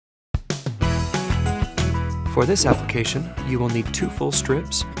For this application, you will need 2 full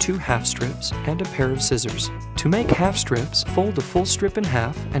strips, 2 half strips, and a pair of scissors. To make half strips, fold a full strip in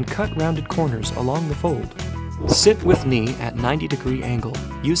half and cut rounded corners along the fold. Sit with knee at 90-degree angle.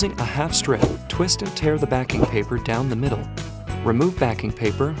 Using a half strip, twist and tear the backing paper down the middle. Remove backing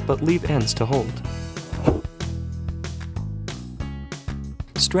paper, but leave ends to hold.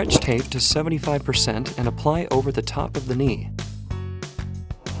 Stretch tape to 75% and apply over the top of the knee.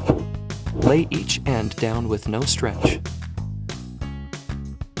 Lay each end down with no stretch.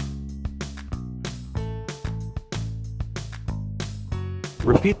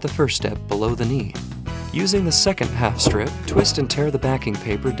 Repeat the first step below the knee. Using the second half strip, twist and tear the backing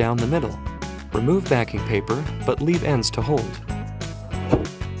paper down the middle. Remove backing paper, but leave ends to hold.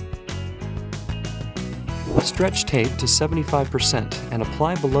 Stretch tape to 75% and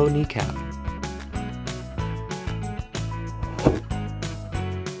apply below kneecap.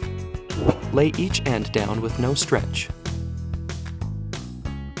 Lay each end down with no stretch.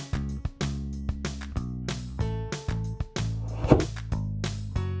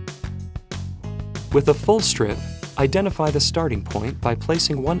 With a full strip, identify the starting point by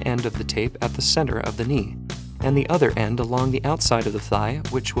placing one end of the tape at the center of the knee, and the other end along the outside of the thigh,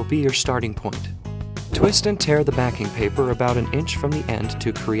 which will be your starting point. Twist and tear the backing paper about an inch from the end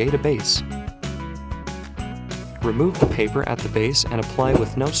to create a base. Remove the paper at the base and apply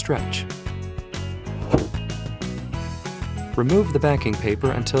with no stretch. Remove the backing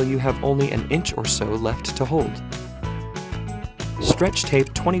paper until you have only an inch or so left to hold. Stretch tape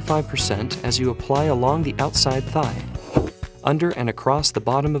 25% as you apply along the outside thigh, under and across the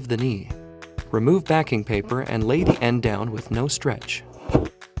bottom of the knee. Remove backing paper and lay the end down with no stretch.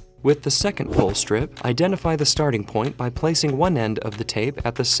 With the second full strip, identify the starting point by placing one end of the tape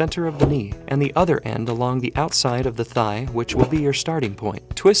at the center of the knee and the other end along the outside of the thigh, which will be your starting point.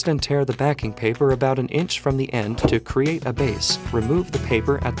 Twist and tear the backing paper about an inch from the end to create a base. Remove the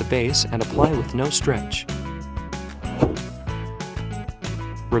paper at the base and apply with no stretch.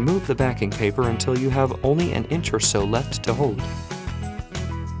 Remove the backing paper until you have only an inch or so left to hold.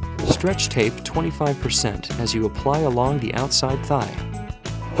 Stretch tape 25% as you apply along the outside thigh,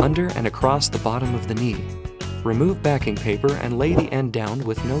 under and across the bottom of the knee. Remove backing paper and lay the end down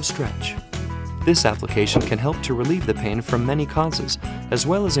with no stretch. This application can help to relieve the pain from many causes, as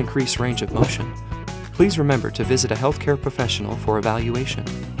well as increase range of motion. Please remember to visit a healthcare professional for evaluation.